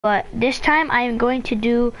But this time I am going to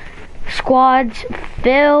do squads.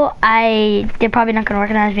 Phil, they're probably not gonna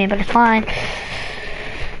recognize me, but it's fine.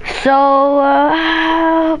 So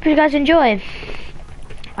hope you guys enjoy.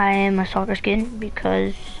 I am a soccer skin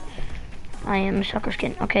because I am a soccer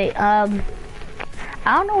skin. Okay, I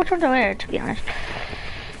don't know which one to wear, to be honest.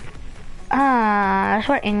 Let's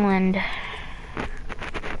wear England.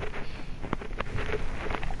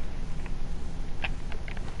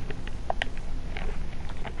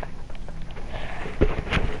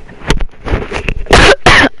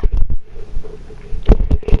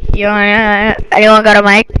 Anyone got a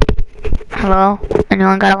mic? Hello?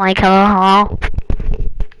 Anyone got a mic? Hello?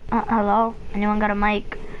 Hello? Anyone got a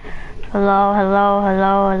mic? Hello?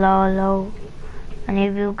 Any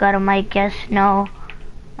of you got a mic? Yes? No?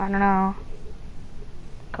 I don't know.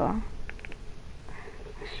 Cool.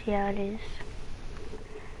 Let's see how it is.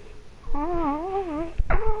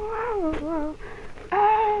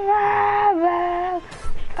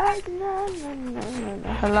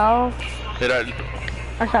 Hello?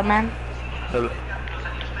 What's up, man? Bro,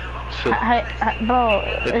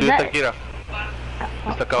 el tuyo está aquí, mira.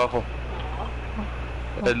 Está acá abajo.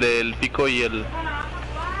 El del pico y el...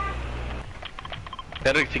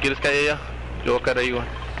 Henrik, si quieres caer allá, yo voy a caer ahí, güey.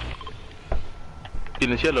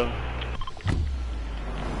 Silencialo.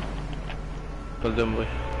 ¿Dónde voy?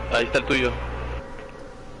 Ahí está el tuyo.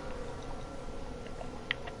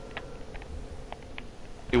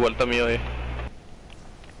 Igual está mío,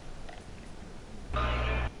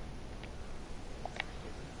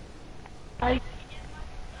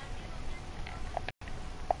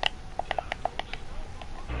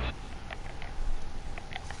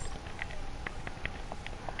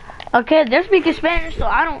 Okay, they're speaking Spanish, so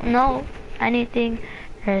I don't know anything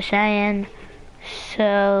they're saying.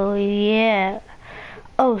 So, yeah.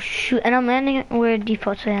 Oh, shoot. And I'm landing where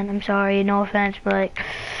default's land. I'm sorry, no offense, but, like,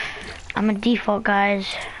 I'm a default, guys.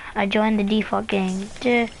 I joined the default gang.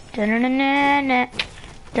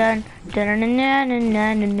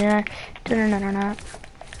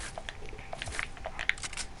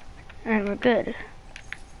 Alright, we're good.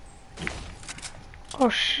 Oh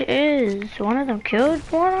shit, one of them killed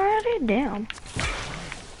one already? Damn.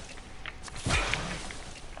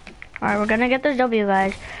 Alright, we're gonna get this W,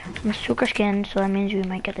 guys. I'm super skinned, so that means we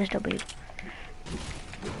might get this W.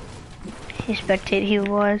 He spectated, he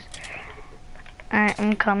was. Alright,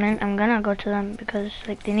 I'm coming. I'm gonna go to them because,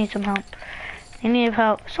 like, they need some help. They need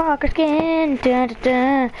help. Soccer skin! Dun, dun,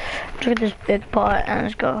 dun. Look at this big pot, and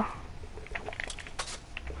let's go.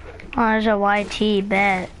 Oh, there's a YT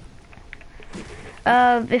bet.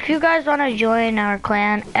 If you guys want to join our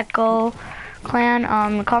clan, Echo Clan,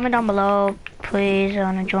 comment down below, please,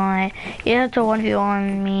 want to join. Yeah, it's a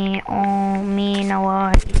 1v1, me,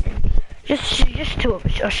 Noah, Ethan. Just two of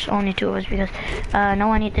us, just only two of us, because,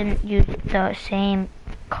 Noah and Ethan use the same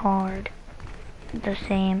card. The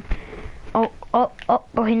same. Oh,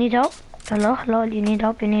 he needs help? Hello, you need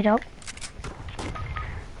help?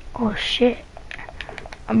 Oh, shit.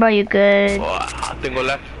 Bro, you good? Tengo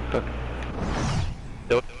lag.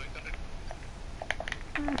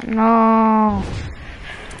 No.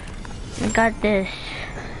 I got this.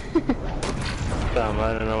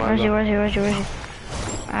 Where's he?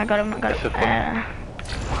 I got him.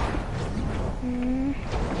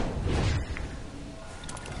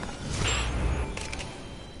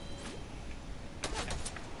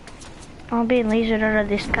 I'm being lasered out of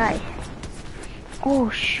the sky. Oh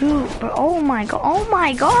shoot, bro. Oh my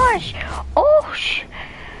gosh. Oh sh.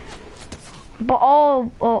 But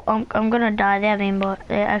I'm gonna die. They have aimbot.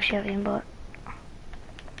 They actually have aimbot.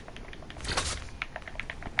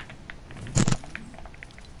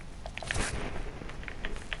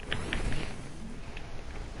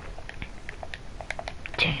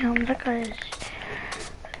 Damn,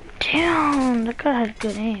 that guy had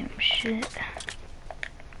good aim. Shit.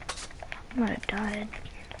 I might have died.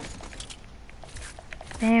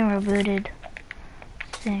 They rebooted. I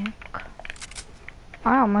think.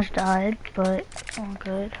 I almost died, but we're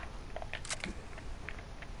good.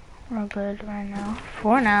 We're good right now.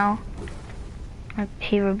 For now.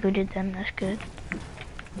 He rebooted them, that's good.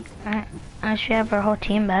 Alright, I should have our whole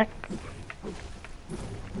team back.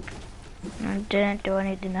 I didn't do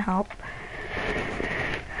anything to help.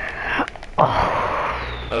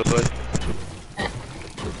 Oh boy.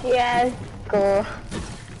 Yes, go.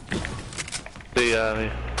 Sí, ya,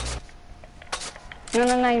 No,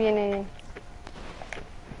 ahí viene.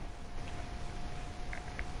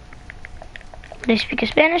 They speak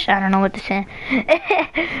Spanish? I don't know what to say.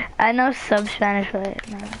 I know some Spanish, but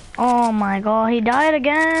no. Oh my god, he died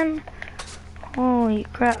again. Holy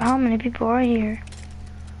crap, how many people are here?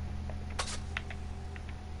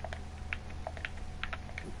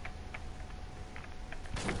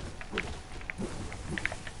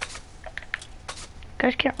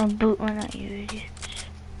 Guys can't reboot when not you idiots.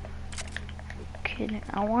 Kidding.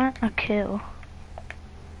 I want a kill.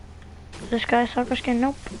 This guy's soccer skin?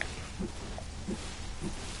 Nope.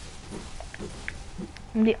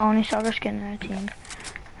 I'm the only soccer skin in our team.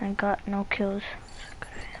 I got no kills.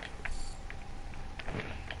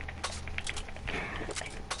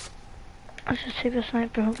 Let's just save a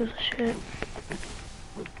sniper, who gives a shit.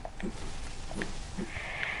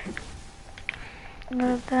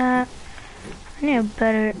 Love that. I need a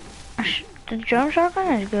better... The drum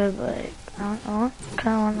shotgun is good, but like, I don't know. I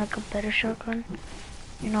kinda want like a better shotgun.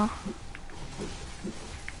 You know?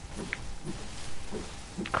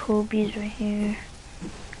 Kobe's right here.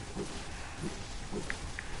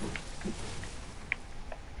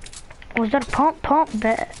 Was that a pump? Pump?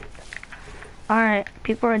 Bet. Alright,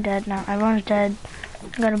 people are dead now. Everyone's dead.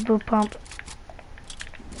 I got a boot pump.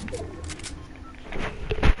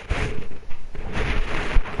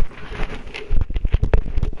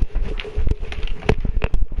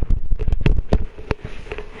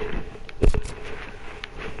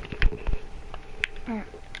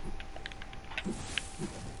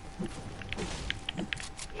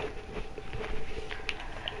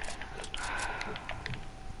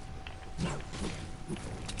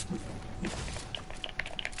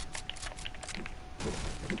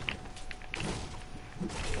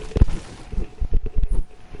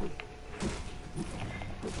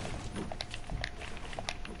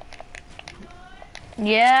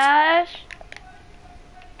 Yes.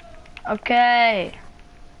 Okay.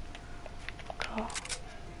 Go.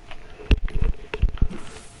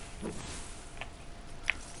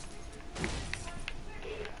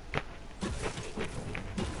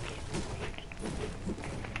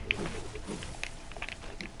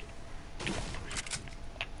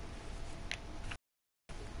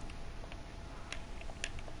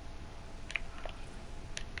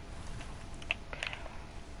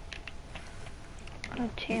 My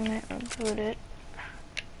teammate rebooted.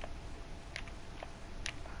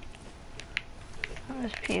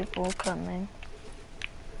 There's people coming.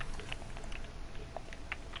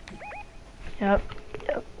 Yep,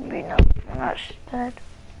 we know I'm not dead.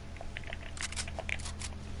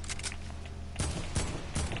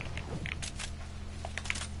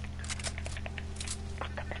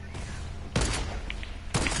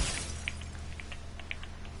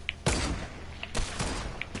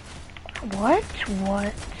 What?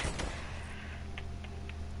 What?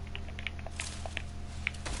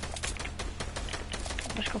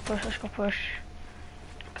 Let's go push, let's go push.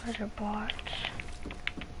 Guys are bots.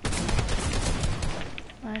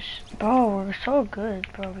 Nice. Bro, we're so good,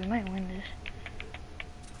 bro. We might win this.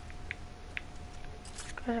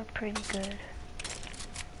 These guys are pretty good.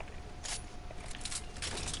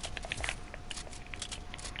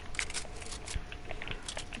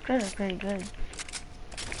 These guys are pretty good.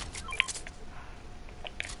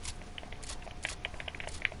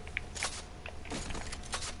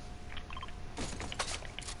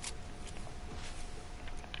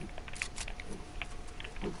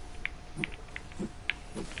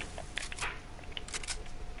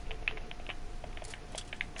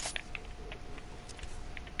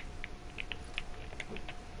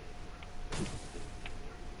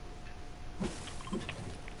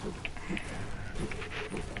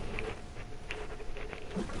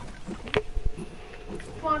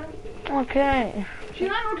 Okay.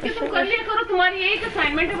 Shivan उठ के तुम कर लिया करो, तुम्हारी एक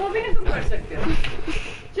assignment है वो भी नहीं तुम कर सकते हो.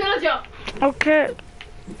 चलो जाओ. Okay.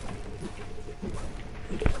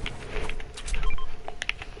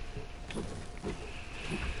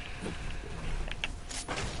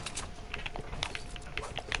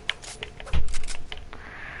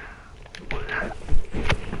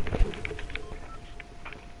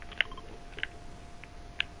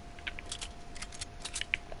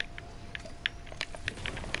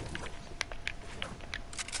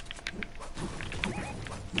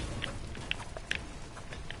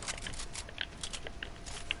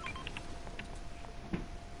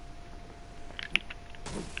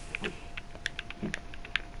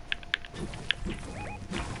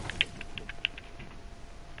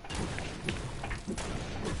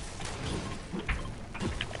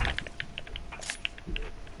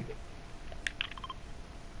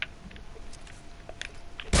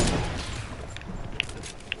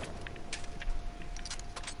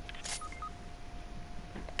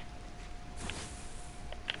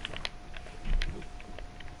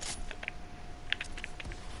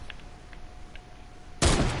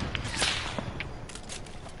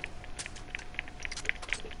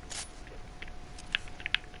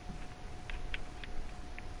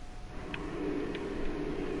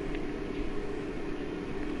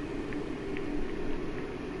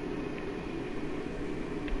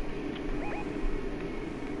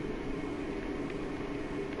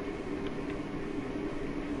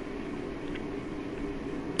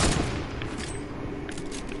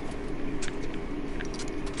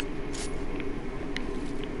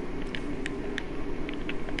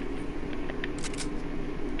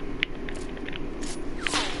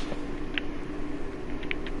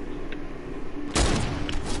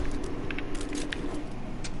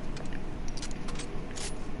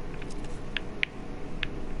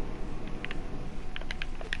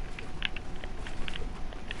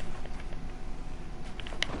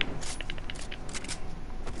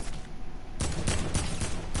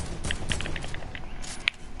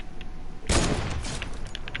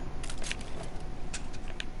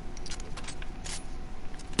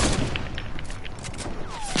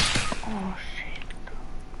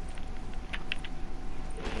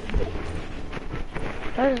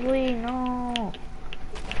 Leslie, no.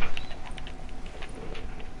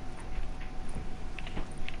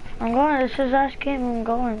 I'm going. This is last game. I'm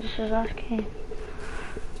going. This is last game.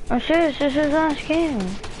 I'm serious. This is last game.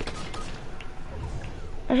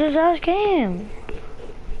 This is last game.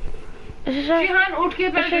 This is last. Sheehan उठ के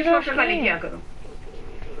पहले डिशवॉशर खाली किया करो.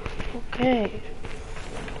 Okay.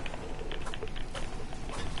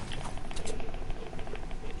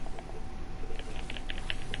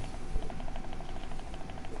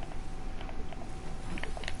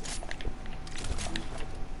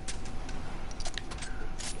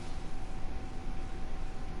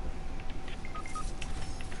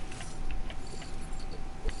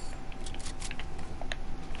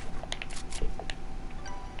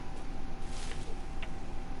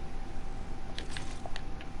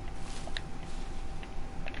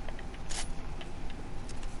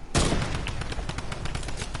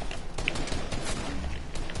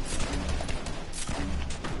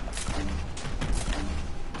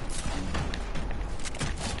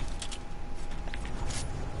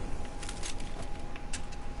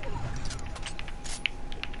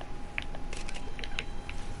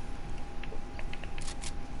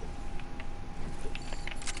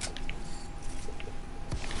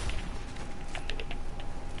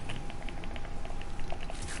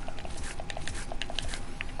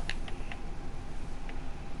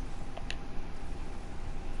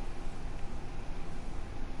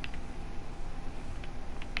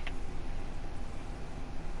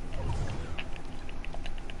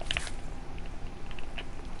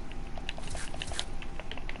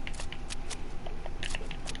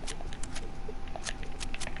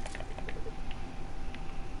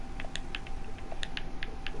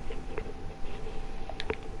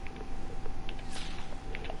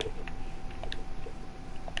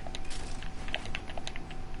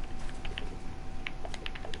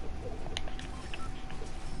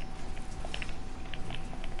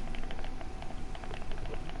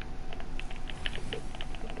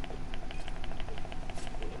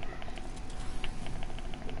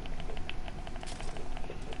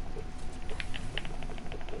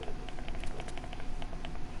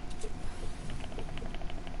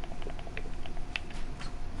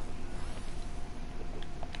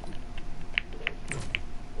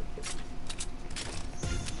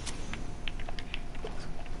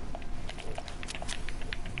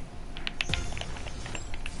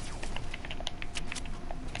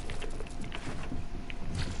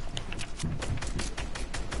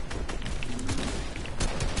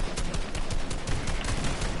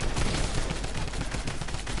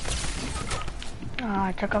 Oh,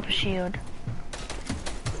 I took up a shield.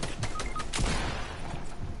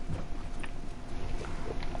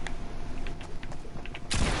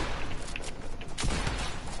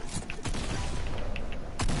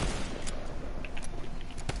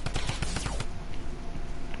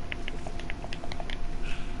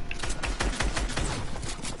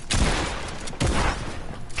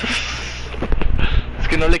 Es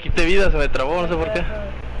que no le quité vida, se me trabó, no sé por qué.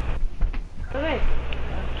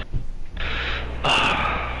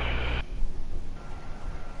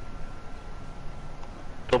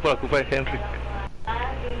 Todo por la culpa de Henry.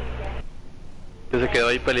 Que se quedó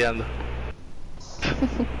ahí peleando.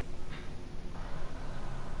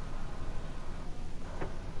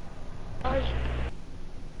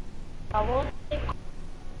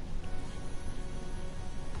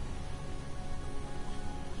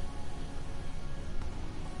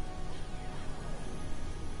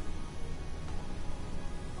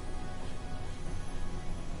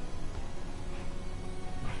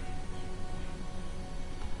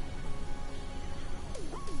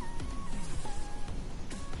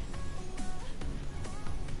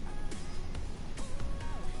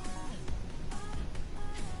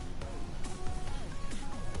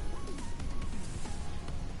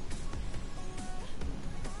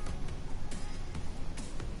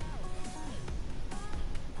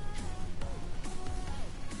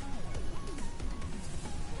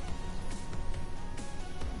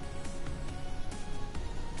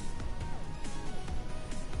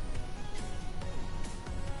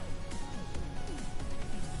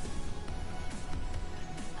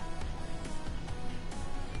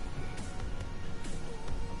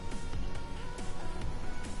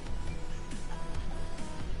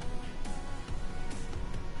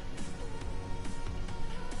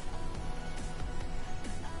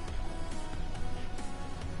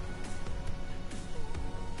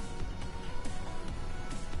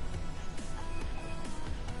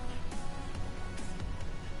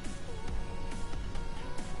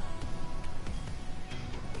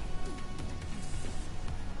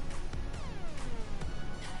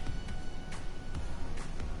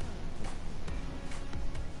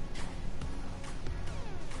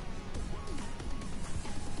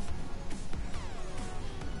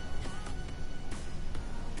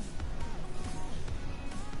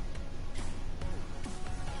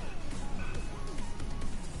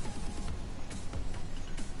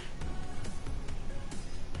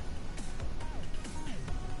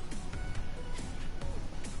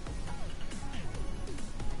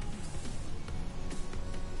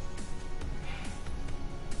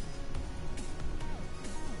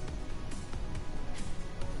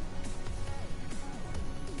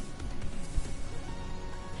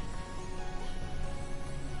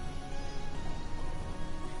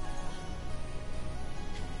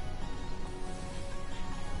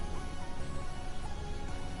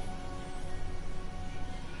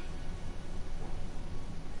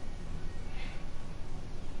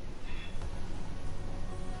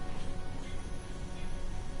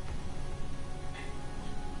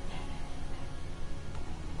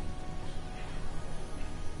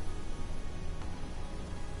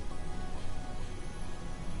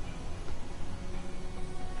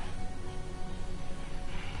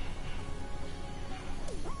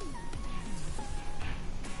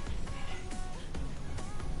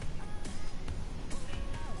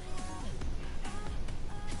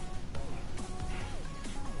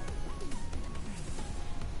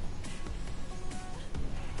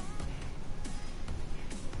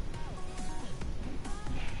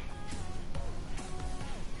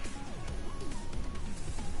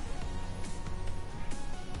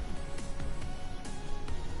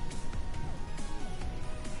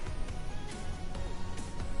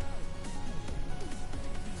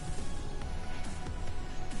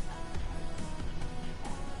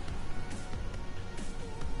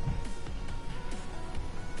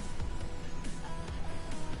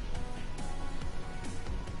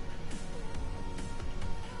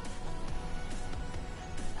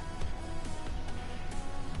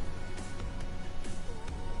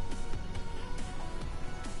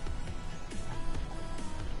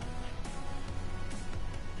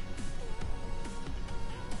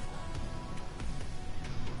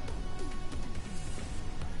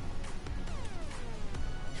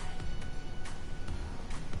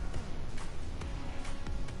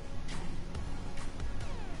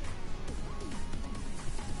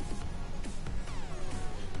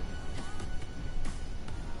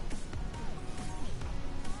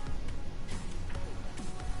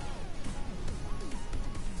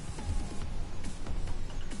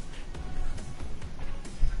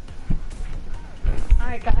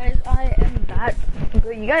 Alright guys, I am back.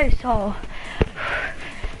 You guys saw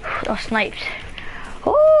those snipes.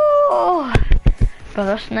 Oh, bro,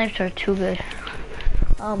 those snipes are too good.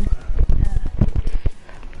 Oh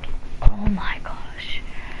my gosh.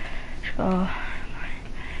 So,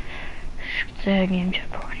 game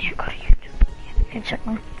chat pro and you go to YouTube. Game check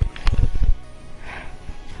one.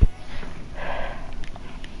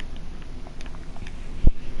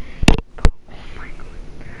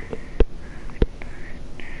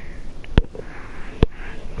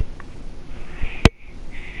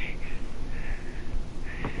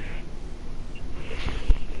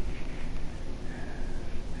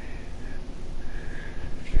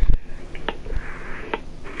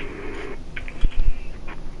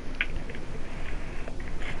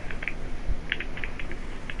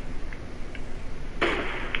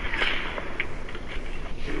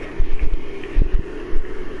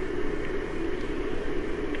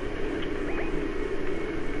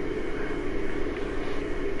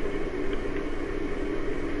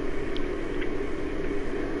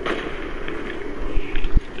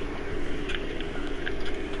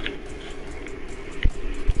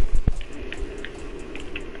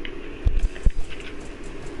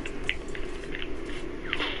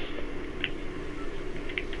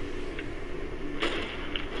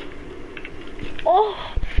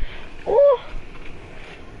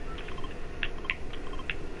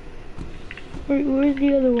 Where's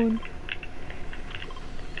the other one?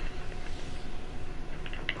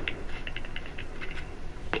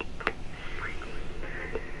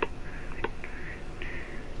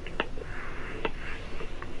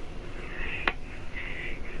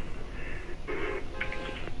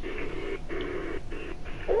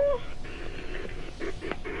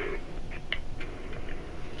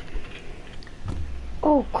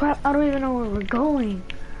 Oh crap, I don't even know where we're going.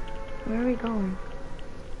 Where are we going?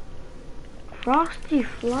 Frosty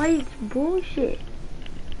Flights bullshit.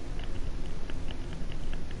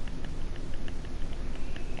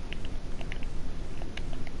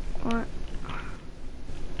 What?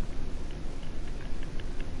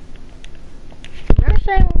 You're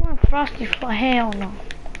saying we want Frosty Flight? Hell no.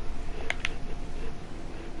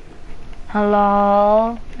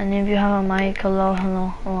 Hello? And if you have a mic, hello,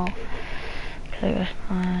 hello, hello. Okay, guess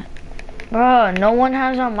not. Bro, no one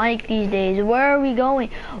has a mic these days. Where are we going?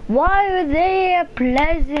 Why are they at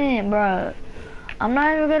Pleasant, bro? I'm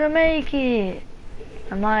not even gonna make it.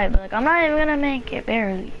 I'm not even gonna make it,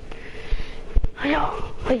 barely.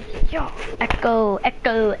 Yo, echo,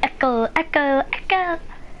 echo, echo, echo, echo.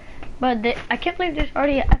 But I can't believe there's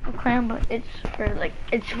already an Echo Clan, but it's for like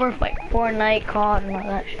Fortnite, COD, and all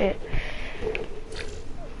that shit.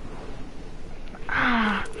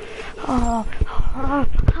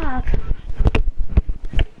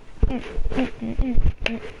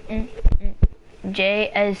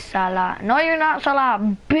 Jay is Salah. No, you're not Salah.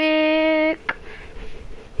 Big.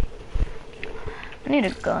 I need a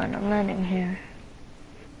gun. I'm landing here.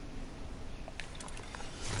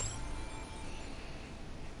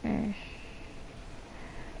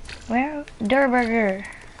 Where? Durburger.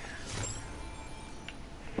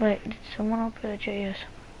 Wait, did someone open the JS?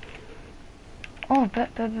 Oh,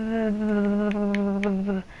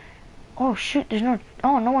 oh shoot, there's no,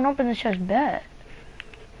 oh, no one opened the chest, bet.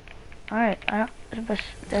 Alright,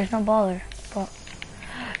 there's no baller, but,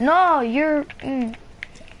 no, you're, I mean,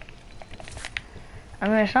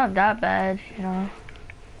 it's not that bad, you know.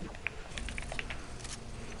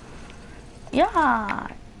 Yeah.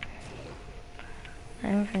 The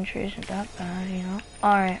infantry isn't that bad, you know.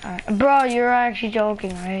 Alright, alright. Bro, you're actually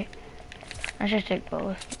joking, right? Let's just take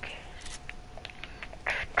both. Okay.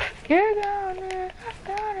 You're gonna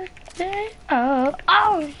stay up.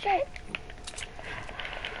 Oh shit!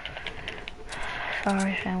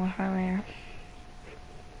 Sorry, family friendly.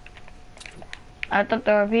 I thought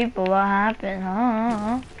there were people. What happened?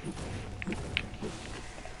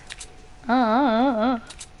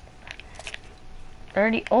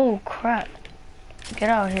 30. Oh crap! Get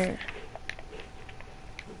out here.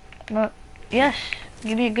 But yes,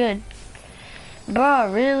 give me a good.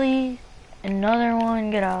 Bro, really? Another one?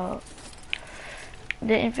 Get out.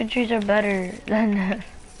 The infantries are better than the...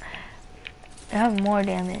 They have more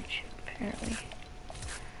damage, apparently.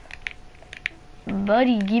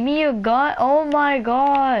 Buddy, give me a gun. Oh my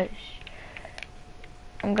gosh.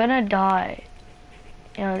 I'm gonna die.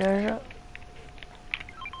 You know, there's a...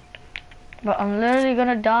 But I'm literally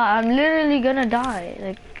gonna die. I'm literally gonna die.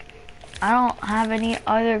 Like, I don't have any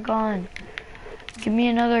other gun. Give me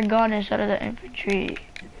another gun instead of the infantry.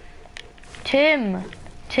 Tim,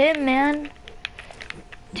 man.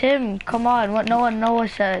 Tim, come on. What Noah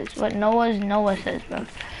says. What Noah says, bro.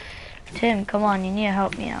 Tim, come on, you need to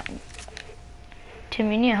help me out.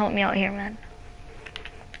 Tim, you need to help me out here, man.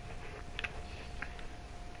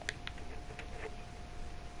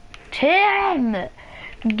 Tim,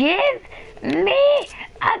 give me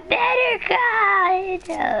a better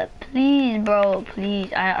gun. Please, bro,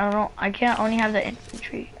 please. I can't only have the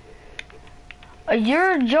infantry.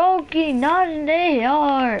 You're joking, not an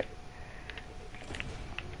AR.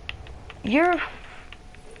 You're...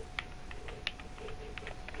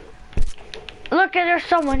 Look, there's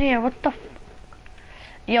someone here. What the f...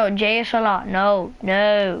 Yo, JSLR. No.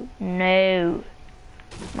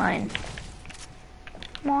 Mine.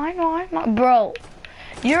 Mine. Bro,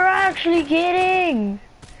 you're actually kidding.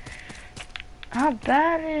 How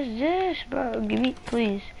bad is this, bro? Give me,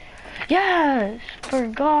 please. Yes, for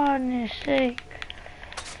God's sake.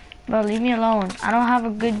 Bro, leave me alone. I don't have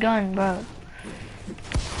a good gun, bro.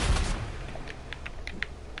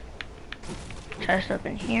 Chest up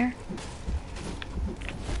in here.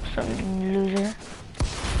 Something loser.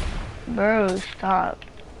 Bro, stop.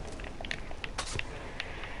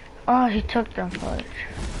 Oh, he took them fudge.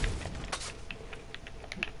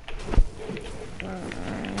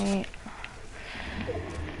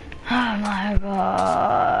 Oh my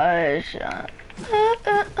gosh.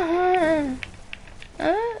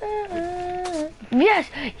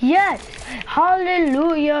 Yes.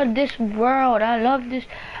 Hallelujah, this world. I love this.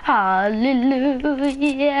 Hallelujah.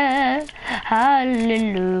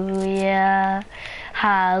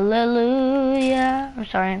 I'm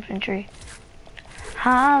sorry, infantry.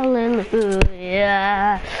 Hallelujah.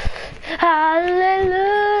 Yeah.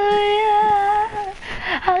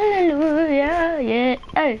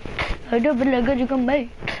 Hey. I don't believe you can make.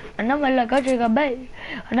 I never like you can make.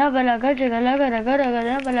 I never like you can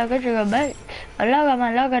make. I love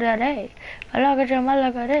my luck at day. I love your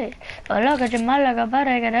malagare. I love your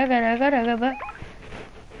malagare.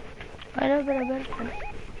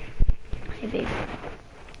 Hey, babe.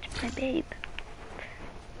 My babe.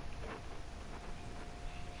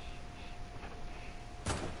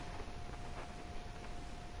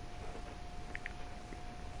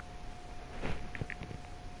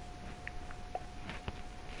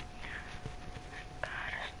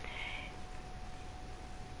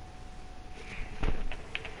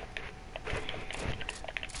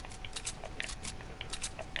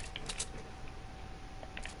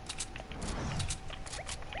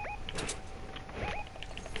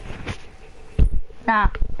 Nah,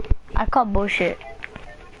 I call bullshit.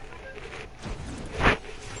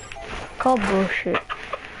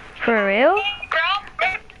 For real?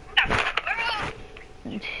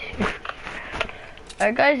 Are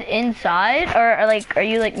you guys inside, or like, are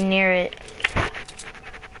you like near it?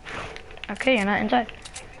 Okay, you're not inside.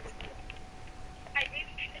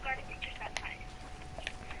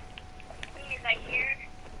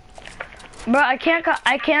 Bro, I can't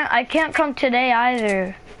come today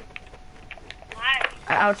either.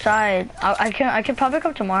 Outside. I can probably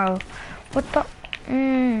come tomorrow. What the?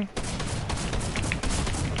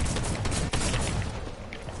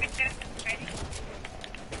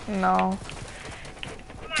 No.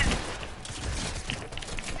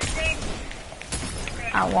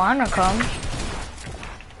 I wanna come.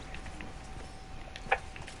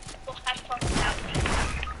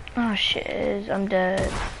 Oh shit, I'm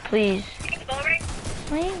dead. Please.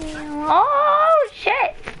 Leave me alone. Oh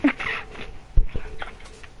shit!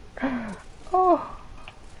 Oh.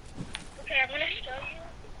 Okay, I'm gonna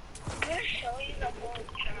show you the whole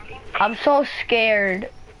drama. I'm so scared.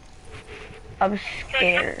 I'm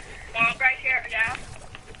scared. Mom right here, yeah.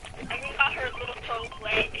 I even got her little toe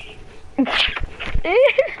wet.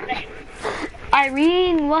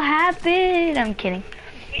 Irene, what happened? I'm kidding.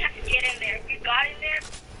 We have to get in there. We got in there,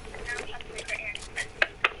 and now we have to make her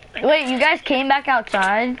in. Wait, you guys came back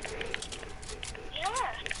outside?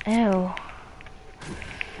 Yeah. Ew.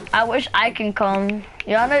 I wish I can come.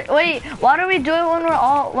 You wanna, wait, why don't we do it when we're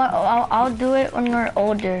all, I'll do it when we're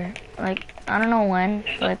older. Like, I don't know when,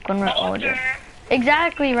 like when we're older.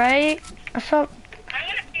 Exactly, right? So, I'm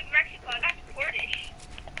gonna be Mexico. I got deported.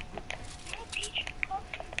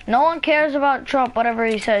 no one cares about Trump, whatever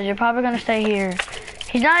he says. You're probably gonna stay here.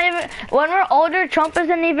 He's not even, when we're older, Trump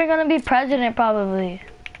isn't even gonna be president, probably.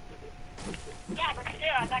 Yeah, but still,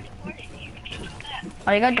 I got deported. You can't do that.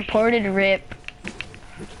 Oh, you got deported, rip.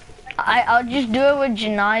 I'll just do it with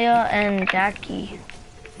Janaya and Jackie.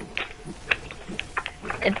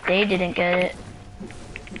 If they didn't get it.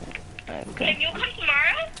 Okay. Can you come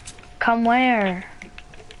tomorrow? Come where?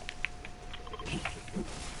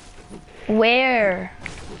 Where?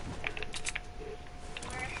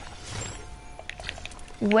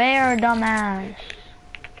 Where, dumbass?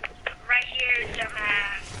 Right here,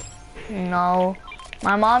 dumbass. No.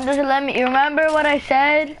 My mom doesn't let me. You remember what I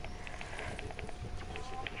said?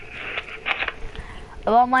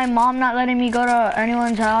 About my mom not letting me go to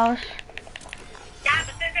anyone's house? Yeah,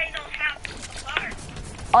 but then they don't have a car.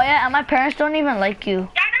 Oh yeah, and my parents don't even like you.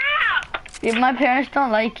 Shut up! Yeah, my parents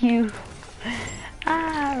don't like you.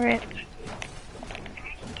 Ah, rip.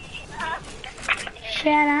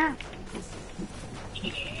 Shut up.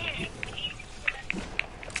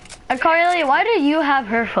 Carly, why do you have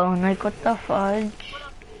her phone? Like, what the fudge?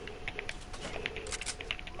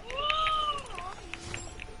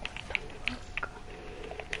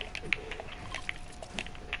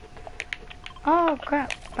 Oh,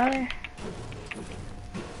 crap, brother.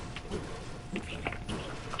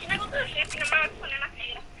 Can I go to the ship? No me voy a poner más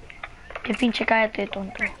negro. Qué pinche cállate,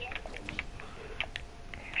 tonto.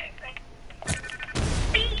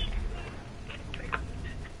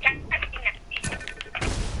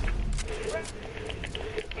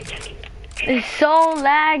 It's so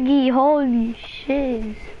laggy, holy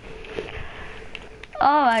shit.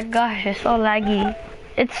 Oh my gosh, it's so laggy.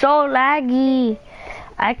 It's so laggy.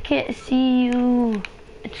 I can't see you.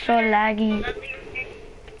 It's so laggy.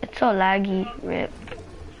 It's so laggy, rip.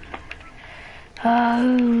 I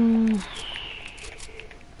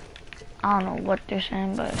don't know what they're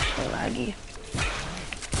saying, but it's so laggy.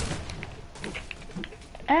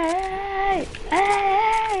 Hey,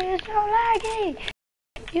 hey, it's so laggy.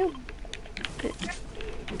 You.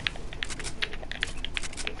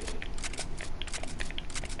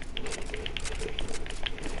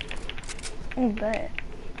 Oh, bet.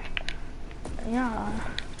 Yeah.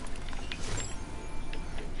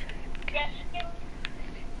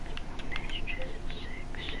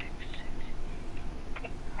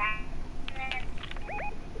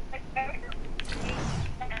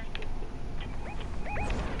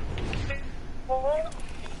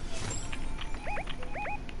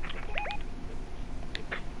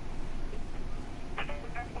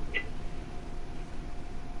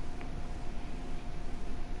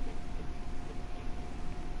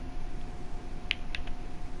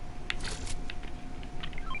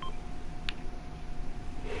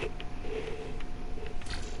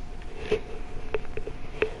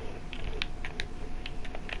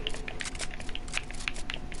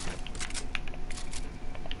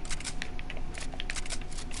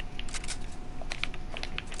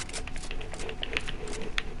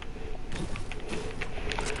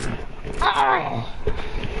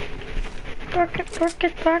 Twerk it, twerk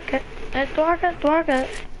it, twerk it. Twerk it, twerk it.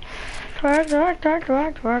 Twerk, twerk, twerk,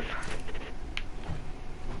 twerk, twerk.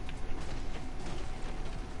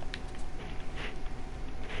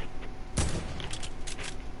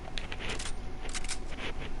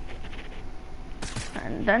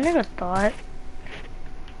 And that nigga thought.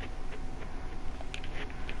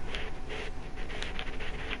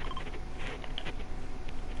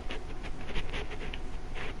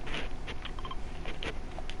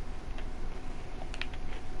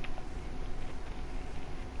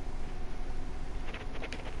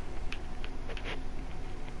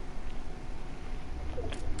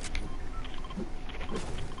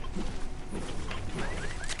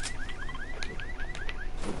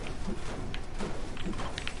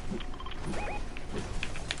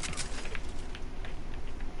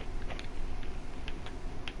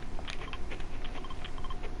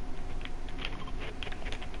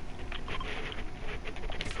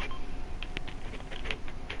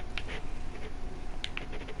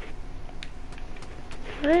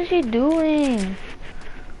 What is he doing?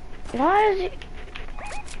 Why is he?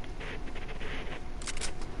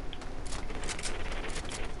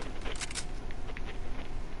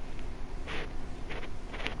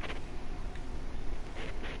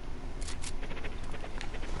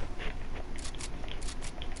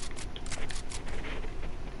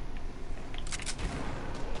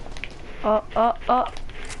 Oh,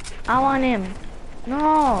 I want him.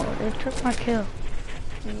 No, they took my kill.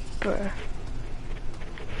 Bruh.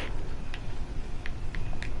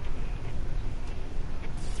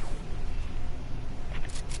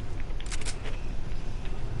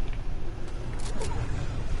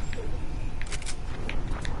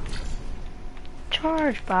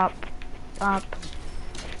 Charge, bop, bop.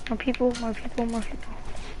 More people, more people, more people.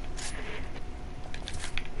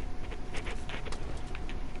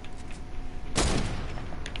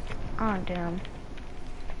 Oh, damn.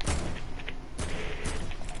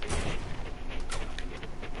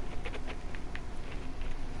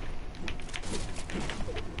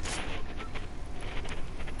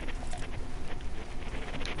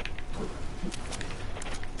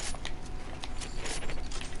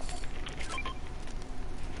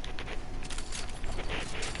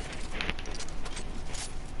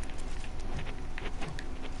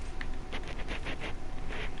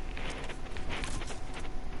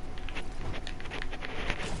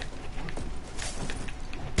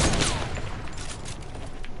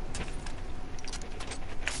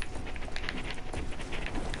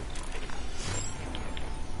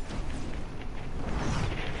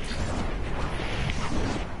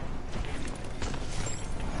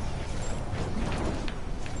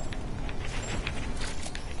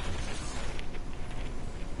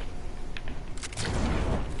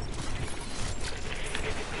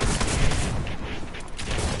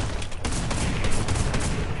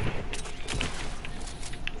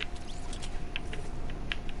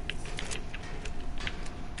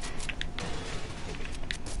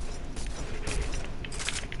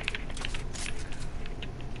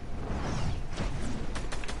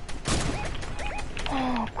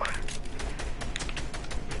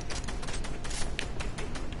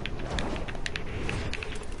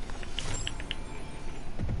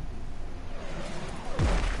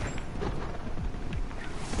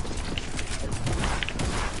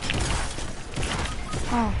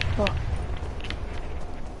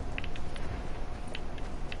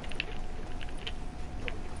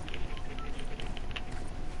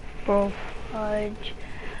 bro, fudge.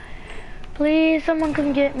 Please, someone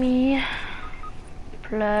come get me.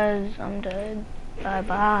 Please, I'm dead.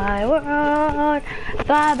 Bye-bye, world.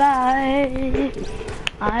 Bye-bye.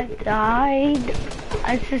 I died.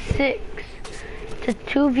 It's a 6. It's a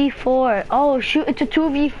 2v4. Oh, shoot, it's a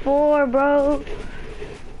 2v4, bro.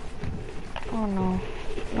 Oh, no.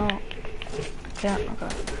 No. Yeah,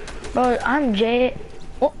 okay. Bro, I'm Jay.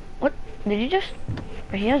 Oh, what? Did you just?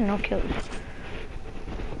 He has no kills.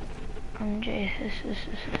 I'm Jay.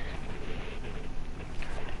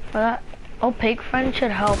 But that opaque friend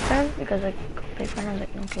should help him because like opaque friend has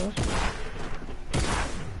like no kills.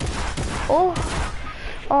 Oh,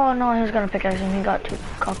 oh no, he was gonna pickaxe him. He got too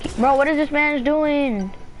cocky. Bro, what is this man's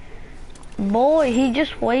doing? Boy, he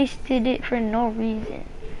just wasted it for no reason.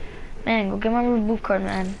 Man, go get my reboot card,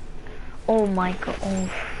 man. Oh my god. Oh.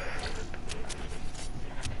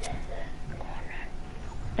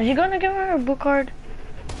 Is he gonna get my reboot card?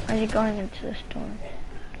 Or is he going into the storm?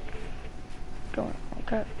 Going.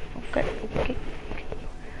 Okay. Okay.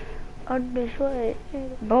 Out this way.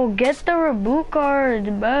 Bro, get the reboot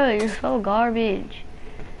card, bro. You're so garbage.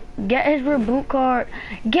 Get his reboot card.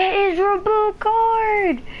 Get his reboot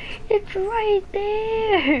card. It's right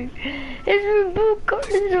there. His reboot card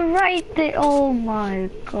is right there. Oh my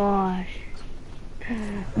gosh.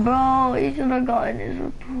 Bro, he should have gotten his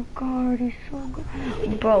reboot card. He's so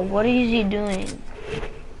good. Bro, what is he doing?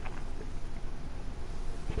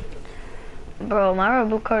 Bro, my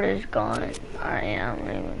reboot card is gone. I don't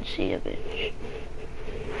even see a bitch.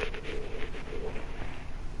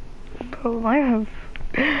 Bro,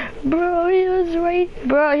 bro, he was right.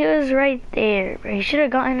 Bro, he was right there. Bro, he should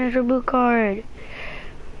have gotten his reboot card.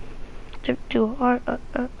 Took too hard.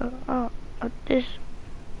 This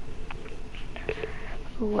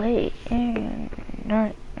way.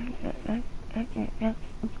 Not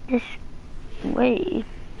this way.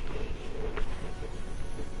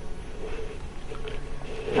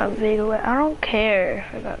 Got Vega. I don't care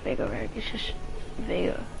if I got Vega Reg. It's just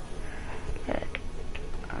Vega. Okay.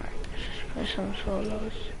 Alright, let's just play some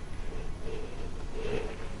solos.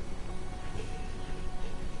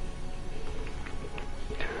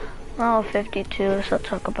 Oh, 52. Let's not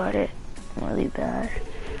talk about it. Really bad.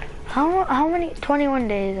 How many? 21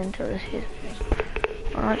 days until the season.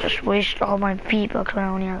 I'll not just waste all my V-Bucks when I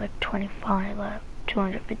only have like 25 left.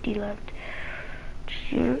 250 left.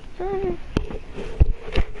 Shoot them.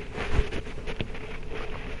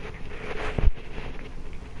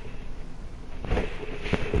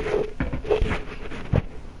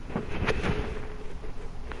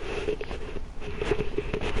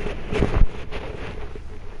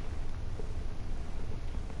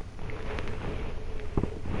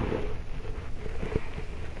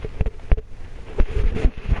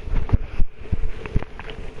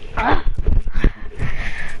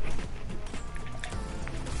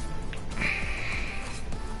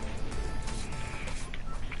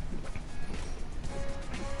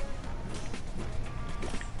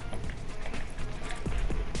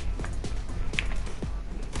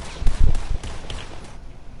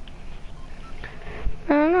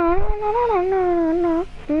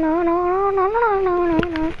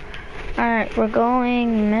 Alright, we're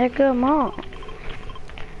going Mega Mall.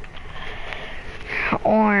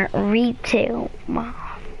 Or Retail Mall.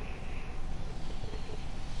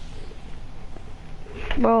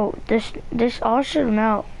 Bro, this all should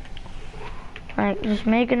melt. Like, just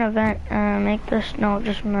make an event and make the snow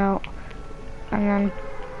just melt. And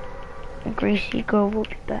then Greasy Girl will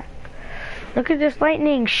be back. Look at this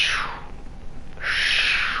lightning.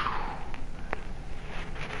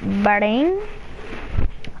 Bada-bing.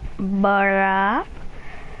 Bada.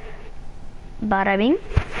 Bada-bing.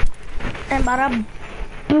 And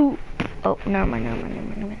bada-boop. Oh, never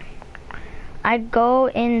mind. I go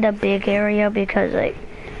in the big area because, like,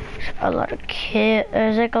 a lot of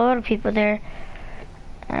there's, like, a lot of people there.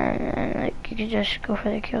 And like, you can just go for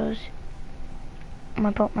the kills.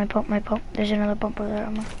 My pump. There's another pump over there.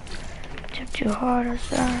 I'm gonna tip too hard or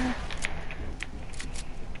something.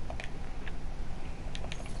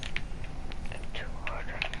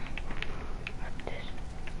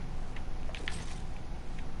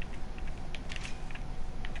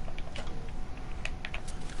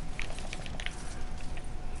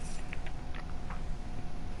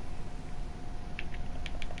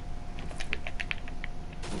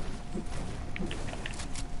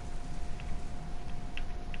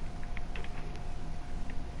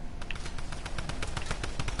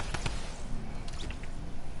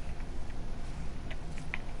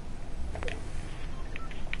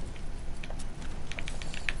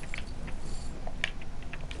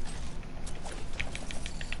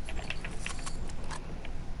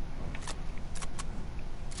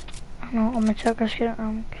 No, I'm gonna check us get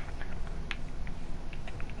I'm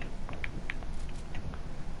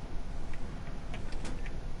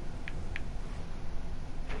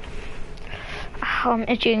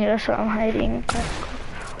itching, that's why I'm hiding.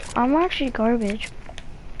 I'm actually garbage.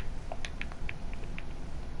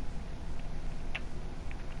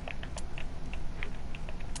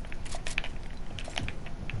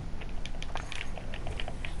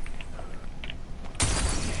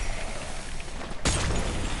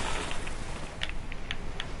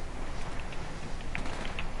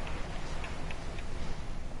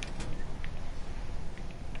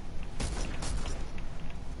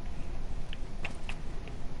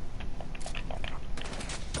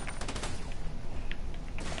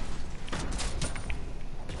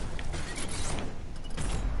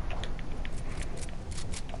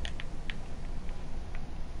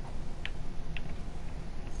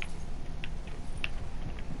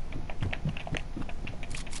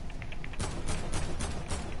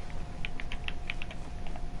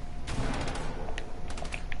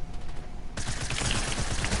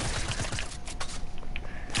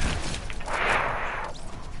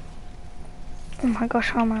 Oh my gosh,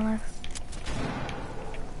 how am I alive?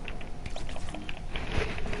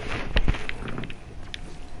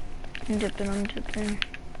 I'm dipping. I'm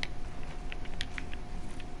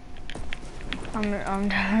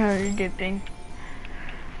definitely dipping.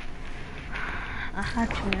 I had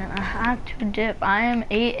to, man. I had to dip. I am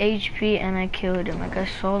 8 HP and I killed him. Like, I'm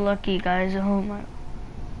so lucky, guys. Oh my.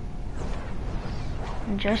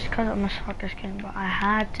 Just because I'm a soccer skin, but I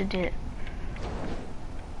had to dip.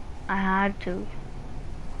 I had to.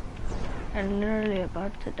 I'm literally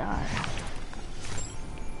about to die.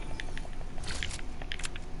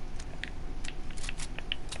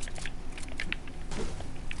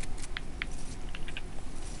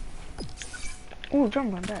 Ooh,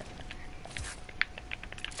 jump on that.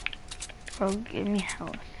 Bro, give me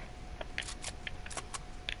health.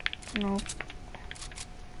 Nope.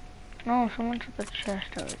 No, someone took the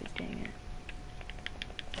chest already, dang it.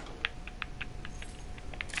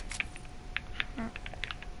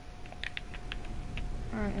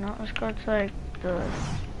 Alright, now let's go to like the... I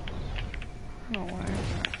don't know where is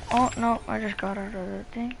it. Oh, no, I just got out of the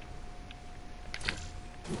thing.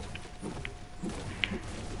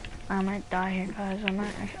 I might die here, guys.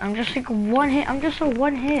 I'm just like one hit. I'm just a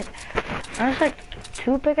one hit. I was like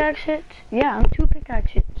 2 pickaxe hits. Yeah, I'm 2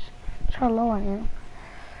 pickaxe hits. That's how low I am.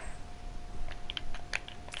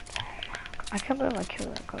 I can't believe I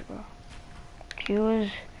killed that guy, bro. He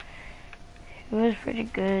was pretty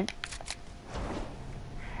good.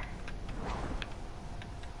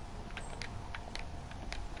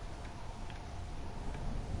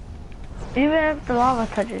 Even if the lava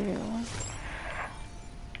touches you.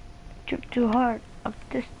 Too hard. Up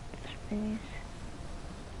this space.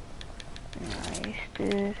 Nice,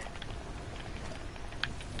 dude.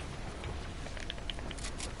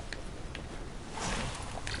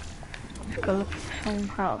 Let's go look for some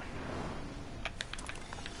health.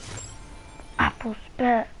 Apples,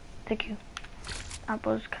 bet. Thank you.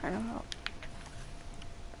 Apples kind of help.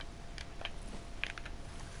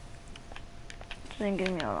 Doesn't give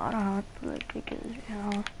me a lot of health, but like it gives me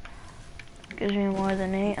health. Gives me more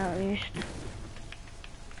than 8 at least.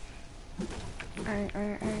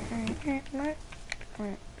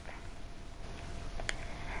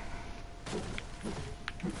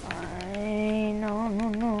 No.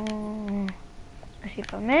 Let's see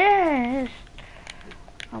if I missed.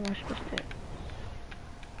 How am I supposed to? I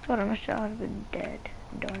thought I must have been dead.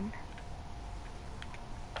 Done.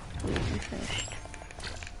 We finished.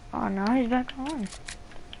 Oh, now he's back on.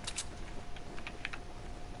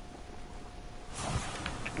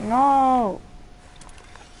 No!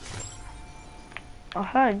 I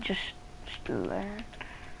had just still there.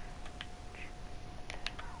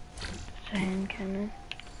 It's a hand cannon.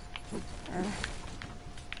 I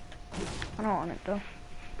don't want it though.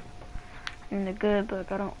 I mean they're good,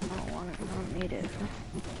 but I don't want it. I don't need it.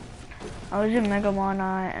 I was in Megamon,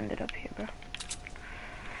 I ended up here, bro.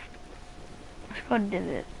 Let's go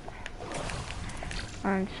divot.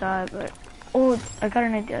 I'm inside, but oh, I got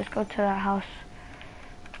an idea. Let's go to that house.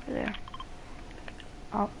 There.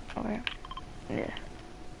 Oh, over here. Yeah.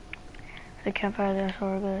 The campfire there, so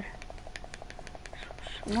we're good.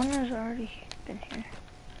 Someone has already been here.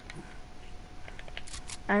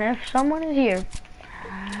 And if someone is here,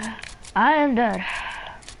 I am dead.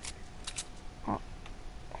 Oh,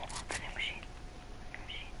 vending machine.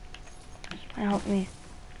 This might help me.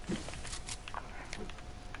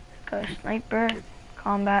 Got a sniper.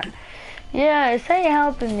 Combat. Yeah, it's saying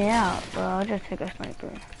helping me out, but I'll just take a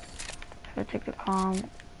sniper. I'll take the comm.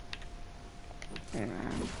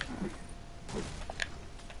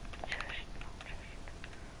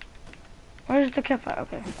 Where's the campfire?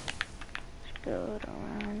 Okay. Let's build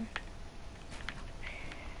around.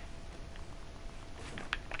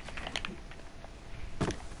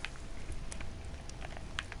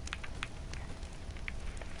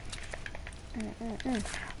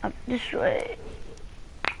 Up this way.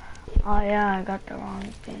 Oh yeah, I got the wrong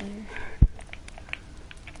thing.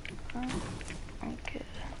 Okay.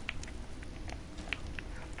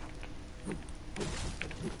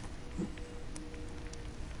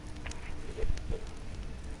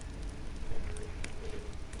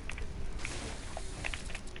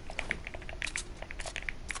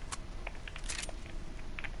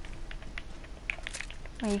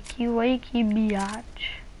 Wakey, wakey, biatch.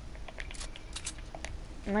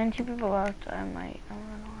 19 people left.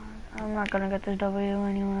 I'm not gonna get this W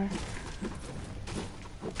anyway.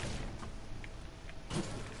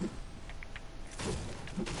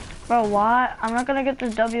 Bro, why? I'm not gonna get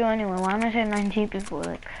this W anyway. Why am I saying 19 people?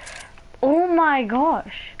 Like, oh my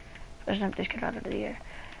gosh. Let's snap this kid out of the air.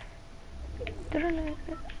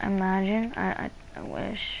 Imagine. I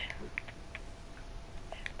wish.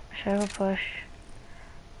 Should I go push?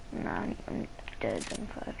 Nah, I'm dead in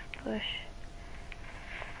 5. Push.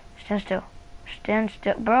 Stand still. Stand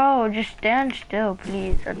still. Bro, just stand still,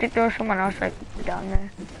 please. I think there was someone else, like, down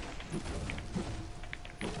there.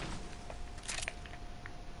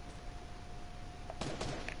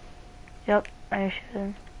 Yep, I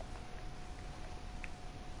should.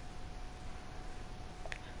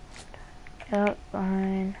 Yep,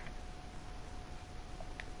 fine.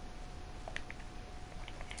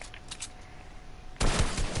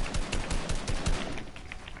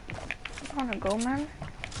 I wanna go, man.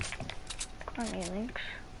 Come at me, Lynx.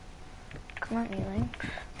 Come at me, Lynx.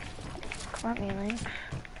 Come at me, Lynx.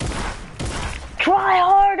 Try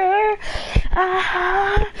harder!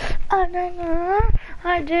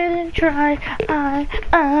 I didn't try.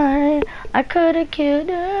 I could've killed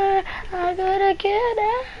her. I could've killed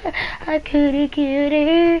her. I could've killed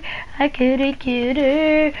her. I could've killed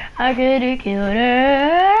her. I could've killed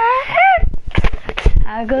her.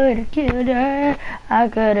 I could've killed her. I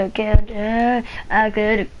could've killed her. I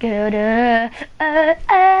could've killed her.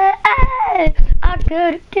 I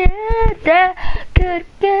could've killed her. Could've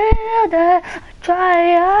killed her.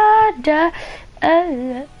 Try harder.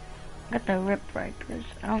 Got the rip ripers.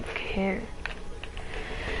 I don't care.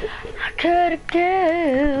 I could've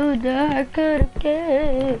killed her. I could've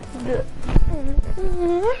killed her.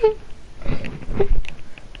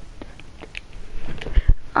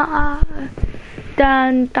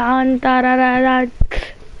 Dun dun da da da da.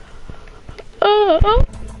 Oh.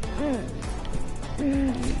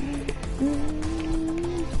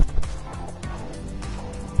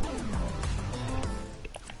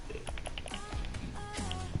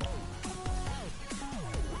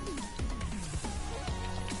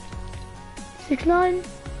 6-9.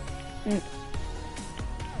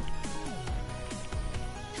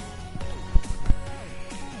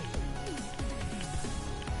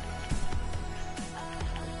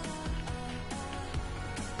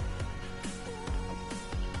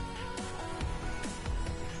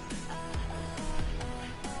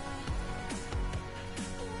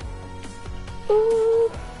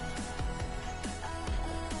 Ooh.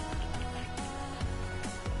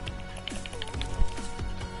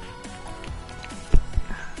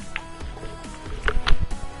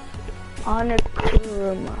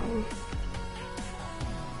 Onyxurma.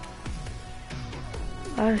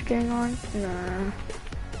 Last gang on? Nah.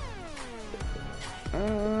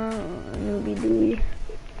 Newbie Dewey.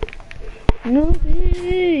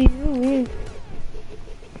 Newbie.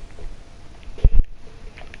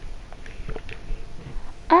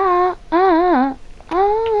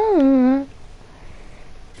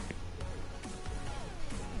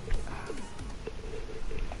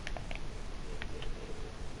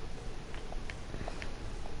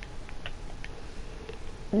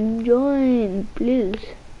 Join, please.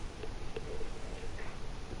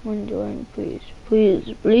 Come on, join, please.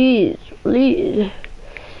 Please.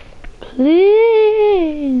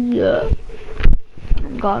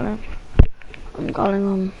 I'm calling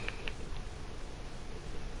him.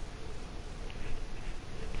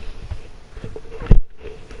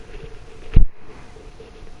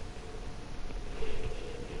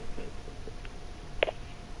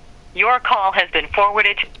 Your call has been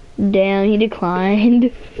forwarded. Damn, he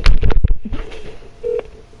declined.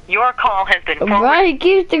 Your call has been forwarded. Bro, he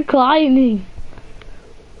keeps declining.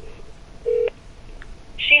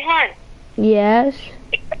 Shihan. Yes.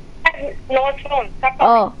 No, it's phone. Stop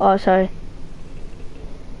Oh, sorry.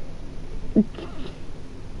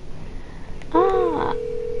 Oh.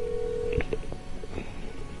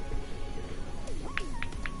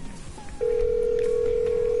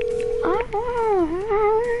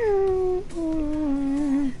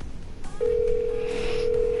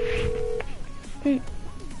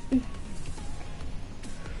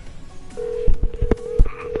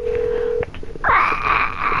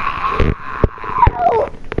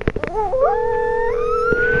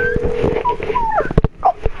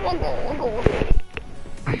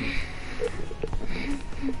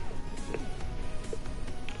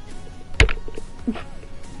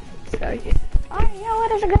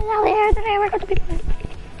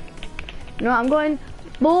 No, I'm going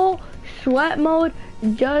full sweat mode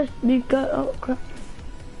just because. Oh crap!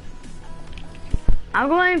 I'm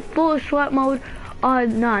going full sweat mode.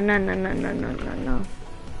 No.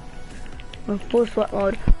 I'm full sweat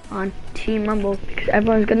mode on Team Rumble because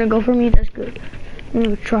everyone's gonna go for me. That's good. I'm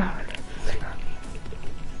gonna try hard.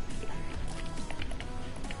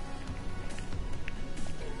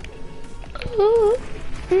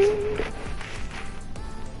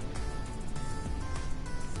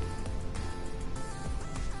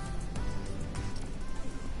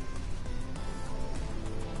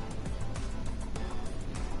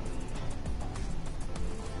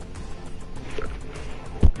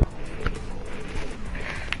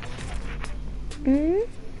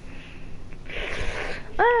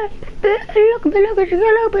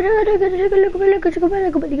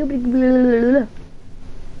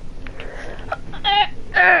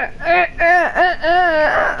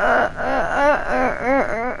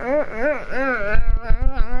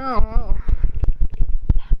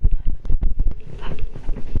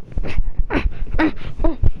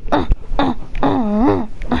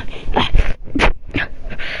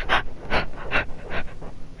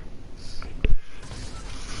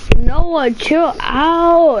 Noah, chill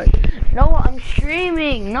out. Noah, I'm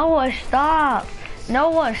streaming. Noah, stop.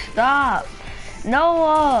 Noah, stop.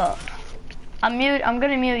 Noah, I'm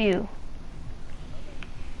gonna mute you.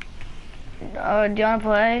 Do you wanna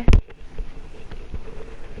play?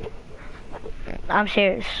 I'm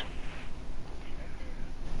serious.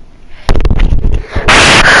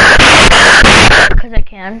 Cause I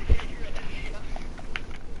can.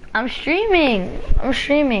 I'm streaming.